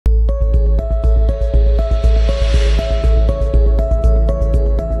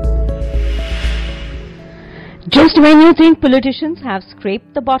When you think politicians have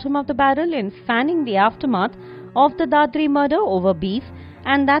scraped the bottom of the barrel in fanning the aftermath of the Dadri murder over beef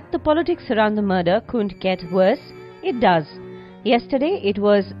and that the politics around the murder couldn't get worse, it does. Yesterday, it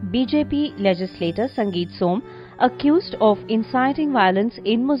was BJP legislator Sangeet Som accused of inciting violence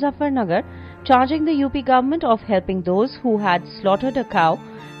in Muzaffarnagar, charging the UP government of helping those who had slaughtered a cow,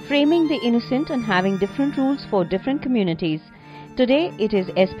 framing the innocent and having different rules for different communities. Today, it is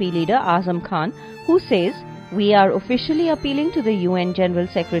SP leader Azam Khan who says, "We are officially appealing to the UN General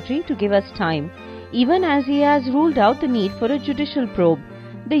Secretary to give us time, even as he has ruled out the need for a judicial probe."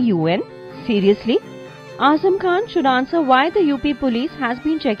 The UN? Seriously? Azam Khan should answer why the UP police has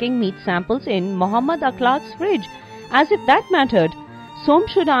been checking meat samples in Mohammad Akhlaq's fridge, as if that mattered. Som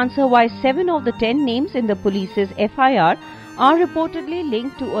should answer why 7 of the 10 names in the police's FIR are reportedly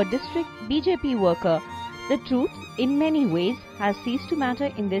linked to a district BJP worker. The truth, in many ways, has ceased to matter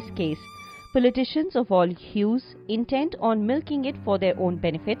in this case. Politicians of all hues, intent on milking it for their own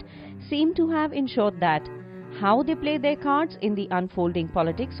benefit, seem to have ensured that. How they play their cards in the unfolding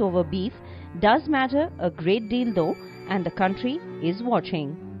politics over beef does matter a great deal though, and the country is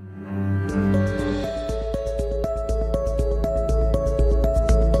watching.